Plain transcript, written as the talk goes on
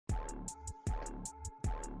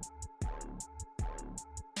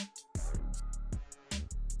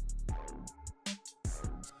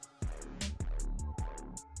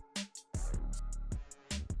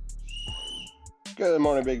Good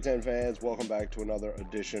morning, Big Ten fans. Welcome back to another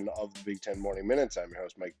edition of the Big Ten Morning Minutes. I'm your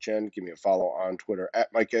host, Mike Chen. Give me a follow on Twitter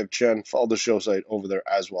at MikeFChen. Follow the show site over there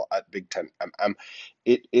as well at Big Ten MM.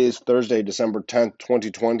 It is Thursday, December 10th,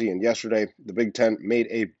 2020, and yesterday the Big Ten made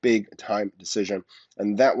a big time decision,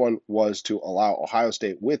 and that one was to allow Ohio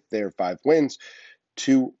State, with their 5 wins,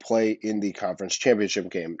 to play in the conference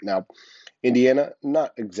championship game. Now, Indiana,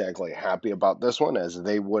 not exactly happy about this one, as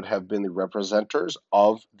they would have been the representatives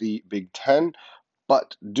of the Big Ten,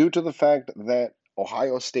 but due to the fact that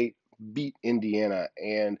Ohio State beat Indiana,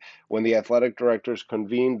 and when the athletic directors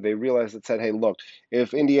convened, they realized and said, hey, look,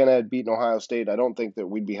 if Indiana had beaten Ohio State, I don't think that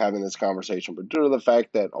we'd be having this conversation. But due to the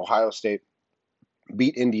fact that Ohio State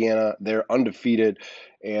beat Indiana, they're undefeated,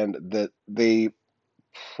 and that they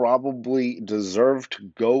probably deserve to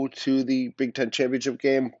go to the Big Ten championship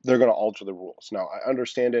game, they're going to alter the rules. Now, I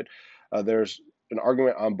understand it. There's an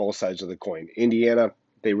argument on both sides of the coin. Indiana,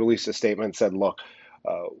 they released a statement and said, look,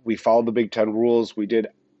 we followed the Big Ten rules. We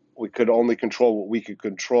could only control what we could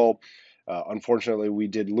control. Unfortunately, we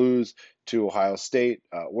did lose to Ohio State.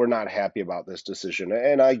 We're not happy about this decision,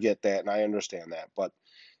 and I get that, and I understand that. But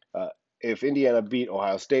uh, if Indiana beat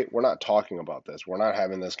Ohio State, we're not talking about this. We're not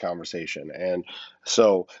having this conversation. And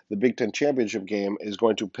so the Big Ten championship game is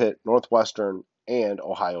going to pit Northwestern and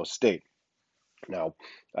Ohio State. Now,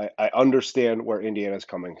 I understand where Indiana's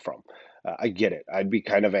coming from. I get it. I'd be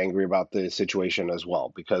kind of angry about the situation as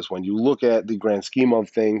well, because when you look at the grand scheme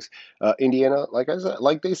of things, Indiana,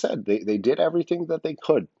 like they said, they did everything that they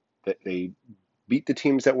could. They beat the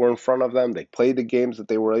teams that were in front of them. They played the games that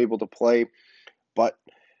they were able to play, but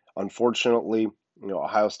unfortunately,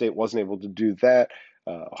 Ohio State wasn't able to do that.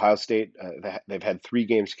 Ohio State, they've had 3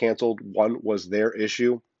 games canceled. One was their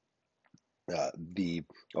issue. The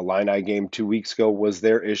Illini game 2 weeks ago was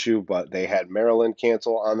their issue, but they had Maryland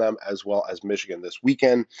cancel on them as well as Michigan this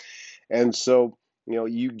weekend. And so,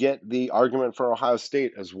 you get the argument for Ohio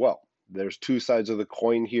State as well. There's 2 sides of the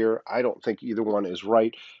coin here. I don't think either one is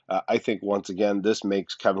right. I think, once again, this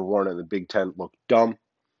makes Kevin Warren and the Big Ten look dumb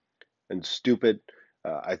and stupid.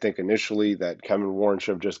 I think initially that Kevin Warren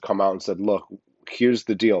should have just come out and said, look, here's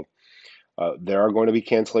the deal. There are going to be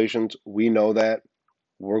cancellations. We know that.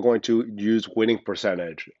 We're going to use winning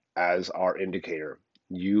percentage as our indicator.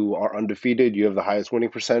 You are undefeated. You have the highest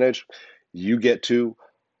winning percentage. You get to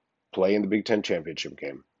play in the Big Ten championship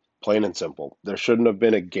game. Plain and simple. There shouldn't have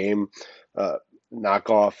been a game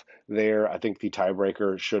knockoff there. I think the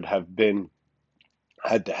tiebreaker should have been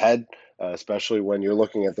head to head, especially when you're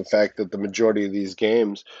looking at the fact that the majority of these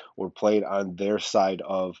games were played on their side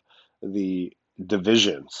of the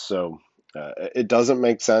division. So it doesn't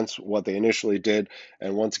make sense what they initially did.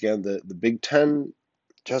 And once again, the Big Ten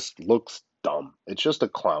just looks dumb. It's just a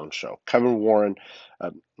clown show. Kevin Warren,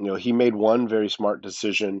 he made one very smart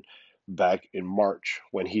decision back in March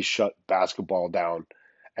when he shut basketball down.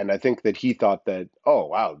 And I think that he thought that, oh,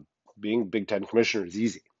 wow, being Big Ten commissioner is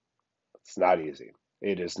easy. It's not easy.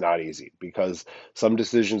 It is not easy, because some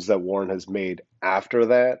decisions that Warren has made after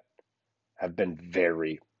that have been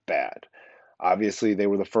very bad. Obviously, they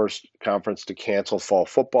were the first conference to cancel fall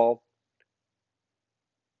football.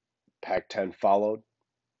 Pac-10 followed,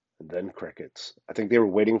 and then crickets. I think they were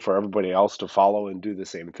waiting for everybody else to follow and do the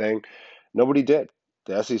same thing. Nobody did.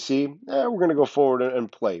 The SEC, we're going to go forward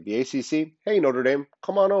and play. The ACC, hey, Notre Dame,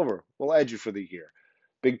 come on over. We'll add you for the year.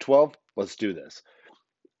 Big 12, let's do this.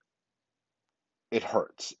 It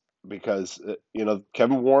hurts because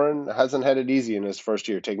Kevin Warren hasn't had it easy in his first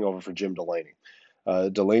year taking over for Jim Delaney.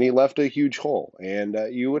 Delaney left a huge hole, and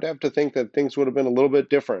you would have to think that things would have been a little bit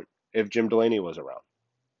different if Jim Delaney was around.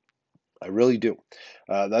 I really do.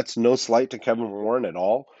 That's no slight to Kevin Warren at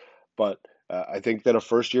all, but I think that a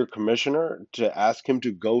first-year commissioner, to ask him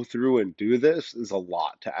to go through and do this is a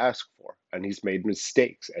lot to ask for, and he's made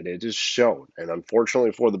mistakes, and it is shown. And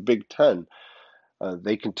unfortunately for the Big Ten,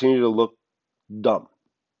 they continue to look dumb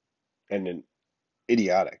and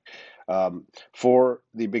idiotic. For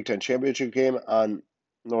the Big Ten championship game on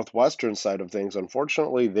Northwestern side of things,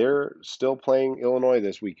 unfortunately, they're still playing Illinois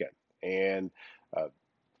this weekend, and uh,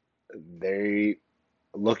 they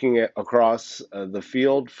looking at across the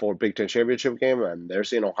field for Big Ten championship game, and they're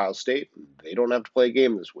seeing Ohio State. They don't have to play a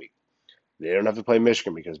game this week. They don't have to play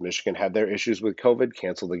Michigan because Michigan had their issues with COVID,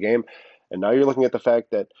 canceled the game. And now you're looking at the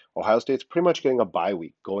fact that Ohio State's pretty much getting a bye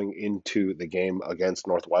week going into the game against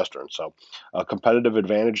Northwestern. So a competitive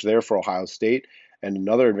advantage there for Ohio State. And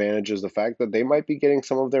another advantage is the fact that they might be getting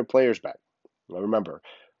some of their players back. Now remember,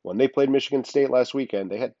 when they played Michigan State last weekend,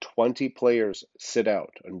 they had 20 players sit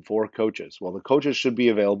out and 4 coaches. Well, the coaches should be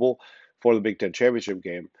available for the Big Ten championship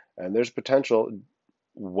game. And there's potential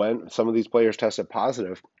when some of these players tested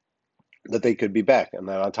positive that they could be back. And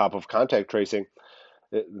then on top of contact tracing,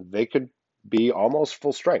 they could be almost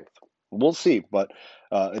full strength. We'll see, but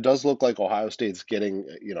it does look like Ohio State's getting,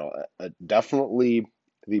 definitely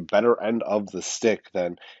the better end of the stick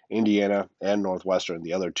than Indiana and Northwestern,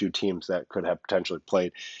 the other two teams that could have potentially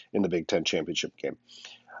played in the Big Ten championship game.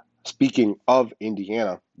 Speaking of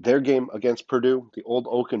Indiana, their game against Purdue, the old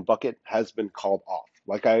Oaken Bucket, has been called off.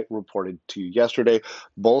 Like I reported to you yesterday,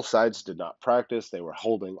 both sides did not practice. They were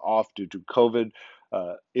holding off due to COVID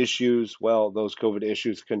issues. Well, those COVID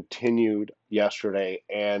issues continued yesterday,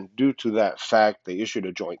 and due to that fact, they issued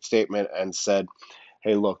a joint statement and said,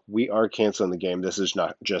 "Hey, look, we are canceling the game. This is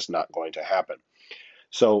not going to happen."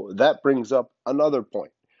 So that brings up another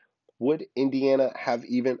point. Would Indiana have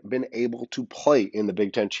even been able to play in the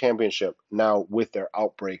Big Ten championship now with their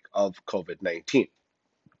outbreak of COVID 19?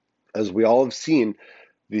 As we all have seen,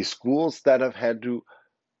 the schools that have had to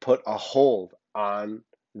put a hold on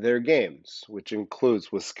their games, which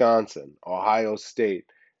includes Wisconsin, Ohio State,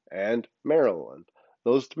 and Maryland,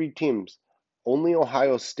 those three teams, only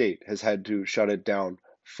Ohio State has had to shut it down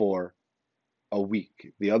for a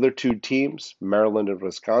week. The other two teams, Maryland and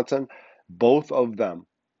Wisconsin, both of them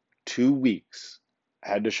 2 weeks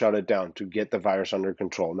had to shut it down to get the virus under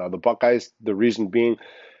control. Now, the Buckeyes, the reason being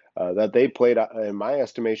that they played, in my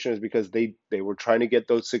estimation, is because they were trying to get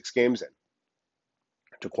those 6 games in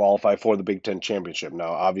to qualify for the Big Ten championship.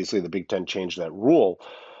 Now, obviously, the Big Ten changed that rule,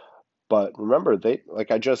 but remember, they,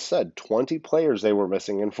 like I just said, 20 players they were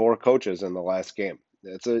missing and 4 coaches in the last game.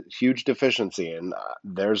 It's a huge deficiency, and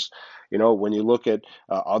when you look at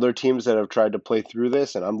other teams that have tried to play through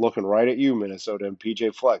this, and I'm looking right at you, Minnesota and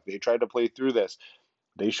PJ Fleck. They tried to play through this.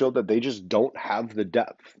 They showed that they just don't have the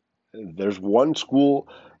depth. There's one school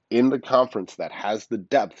in the conference that has the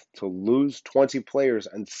depth to lose 20 players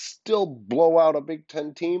and still blow out a Big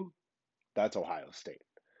Ten team. That's Ohio State.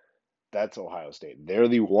 That's Ohio State. They're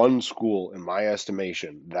the one school, in my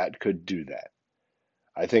estimation, that could do that.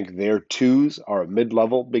 I think their twos are a mid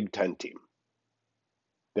level Big Ten team.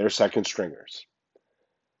 They're second stringers.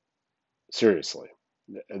 Seriously.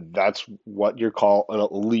 That's what you call an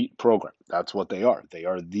elite program. That's what they are. They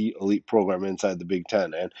are the elite program inside the Big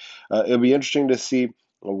Ten. And it'll be interesting to see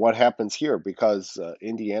what happens here because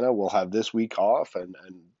Indiana will have this week off. And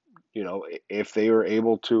if they are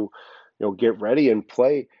able to, get ready and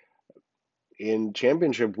play in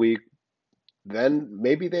championship week, then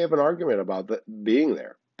maybe they have an argument about that being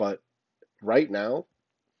there. But right now,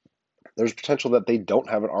 there's potential that they don't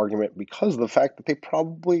have an argument because of the fact that they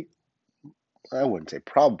probably, I wouldn't say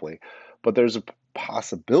probably, but there's a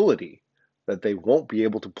possibility that they won't be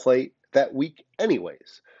able to play that week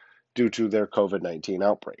anyways due to their COVID 19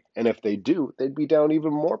 outbreak. And if they do, they'd be down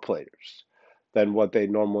even more players than what they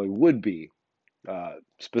normally would be,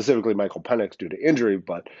 specifically Michael Penix due to injury.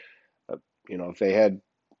 But, if they had,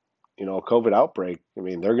 a COVID outbreak, I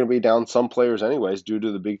mean, they're going to be down some players anyways due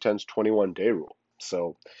to the Big Ten's 21-day rule.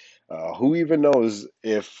 So who even knows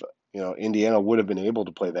if Indiana would have been able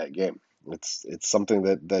to play that game? It's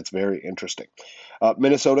something that's very interesting.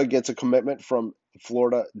 Minnesota gets a commitment from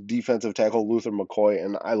Florida defensive tackle Luther McCoy,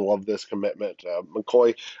 and I love this commitment.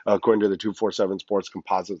 McCoy, according to the 247 Sports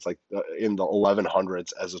Composites, like in the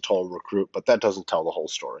 1100s as a total recruit, but that doesn't tell the whole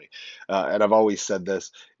story. And I've always said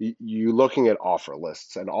this: you looking at offer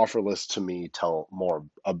lists, and offer lists to me tell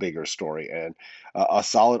a bigger story. And a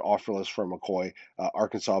solid offer list for McCoy: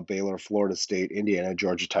 Arkansas, Baylor, Florida State, Indiana,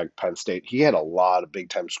 Georgia Tech, Penn State. He had a lot of big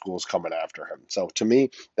time schools coming after him. So to me,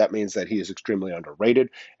 that means that he is extremely underrated.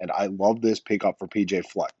 And I love this pickup for PJ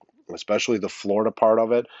Fleck, especially the Florida part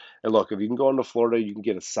of it. And look, if you can go into Florida, you can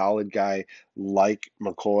get a solid guy like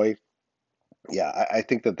McCoy. Yeah, I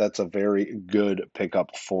think that's a very good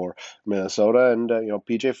pickup for Minnesota, and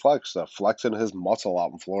PJ Flex flexing his muscle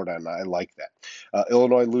out in Florida, and I like that.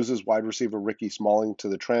 Illinois loses wide receiver Ricky Smalling to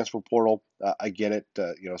the transfer portal. I get it,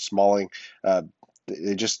 Smalling.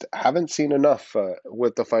 They just haven't seen enough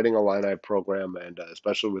with the Fighting Illini program, and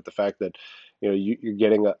especially with the fact that you're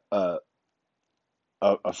getting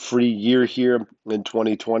a free year here in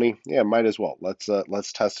 2020. Yeah, might as well.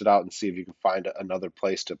 Let's test it out and see if you can find another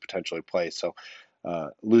place to potentially play. So,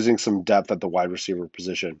 losing some depth at the wide receiver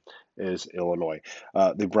position is Illinois.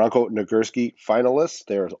 The Bronco Nagurski finalists.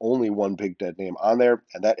 There is only one Big Ten name on there,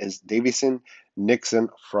 and that is Davison Nixon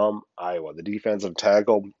from Iowa. The defensive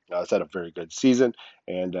tackle has had a very good season,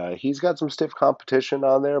 and he's got some stiff competition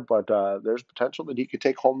on there, but there's potential that he could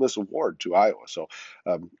take home this award to Iowa. So,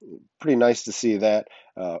 pretty nice to see that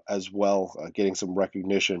as well, getting some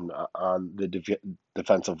recognition on the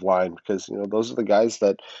defensive line because those are the guys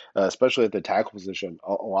that, especially at the tackle position,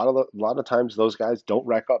 a lot of times those guys don't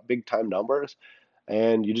rack up big time numbers,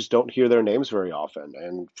 and you just don't hear their names very often.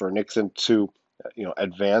 And for Nixon to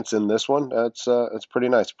advance in this one, that's pretty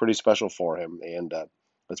nice, pretty special for him, and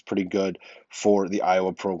that's pretty good for the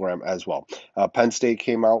Iowa program as well. Penn State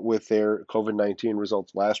came out with their COVID-19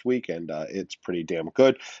 results last week, and it's pretty damn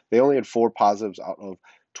good. They only had 4 positives out of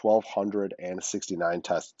 1,269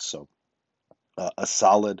 tests, so a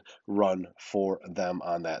solid run for them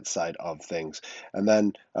on that side of things. And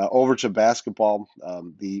then over to basketball,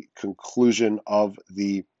 the conclusion of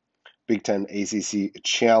the Big Ten ACC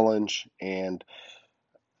Challenge, and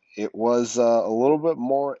it was a little bit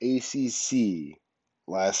more ACC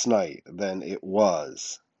last night than it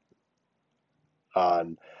was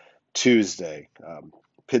on Tuesday.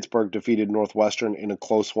 Pittsburgh defeated Northwestern in a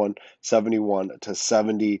close one,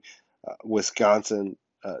 71-70. Wisconsin,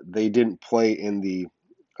 they didn't play in the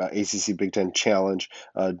ACC Big Ten Challenge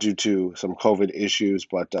due to some COVID issues,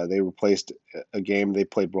 but they replaced a game. They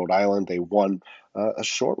played Rhode Island. They won a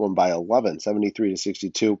short one by 11,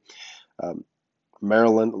 73-62.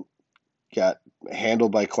 Maryland got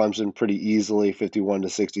handled by Clemson pretty easily,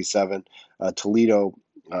 51-67. Toledo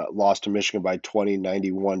lost to Michigan by 20,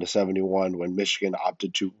 91-71, when Michigan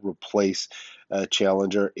opted to replace a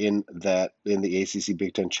challenger in the ACC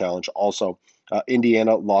Big Ten Challenge. Also,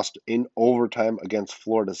 Indiana lost in overtime against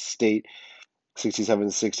Florida State,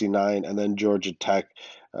 67-69, and then Georgia Tech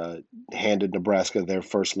handed Nebraska their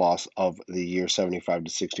first loss of the year,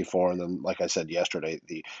 75-64. And then, like I said yesterday,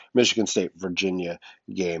 the Michigan State Virginia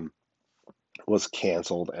game was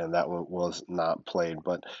canceled, and that one was not played.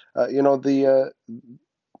 But I'm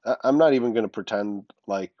not even going to pretend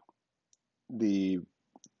like the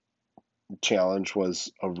challenge was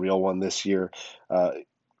a real one this year.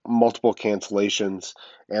 Multiple cancellations,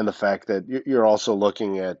 and the fact that you're also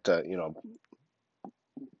looking at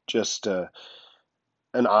just an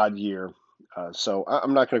odd year. So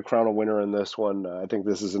I'm not going to crown a winner in this one. I think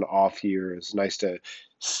this is an off year. It's nice to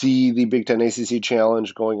see the Big Ten ACC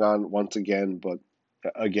Challenge going on once again, but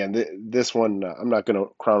again, this one I'm not going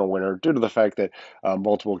to crown a winner due to the fact that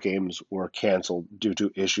multiple games were canceled due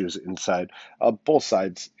to issues inside both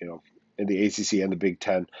sides, in the ACC and the Big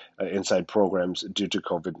Ten inside programs due to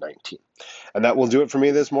COVID-19. And that will do it for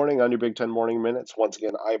me this morning on your Big Ten Morning Minutes. Once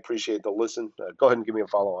again, I appreciate the listen. Go ahead and give me a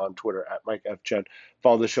follow on Twitter at Mike F. Chen.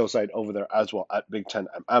 Follow the show site over there as well at Big Ten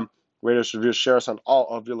MM. Rate us, reviews, share us on all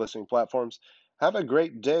of your listening platforms. Have a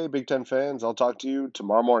great day, Big Ten fans. I'll talk to you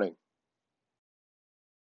tomorrow morning.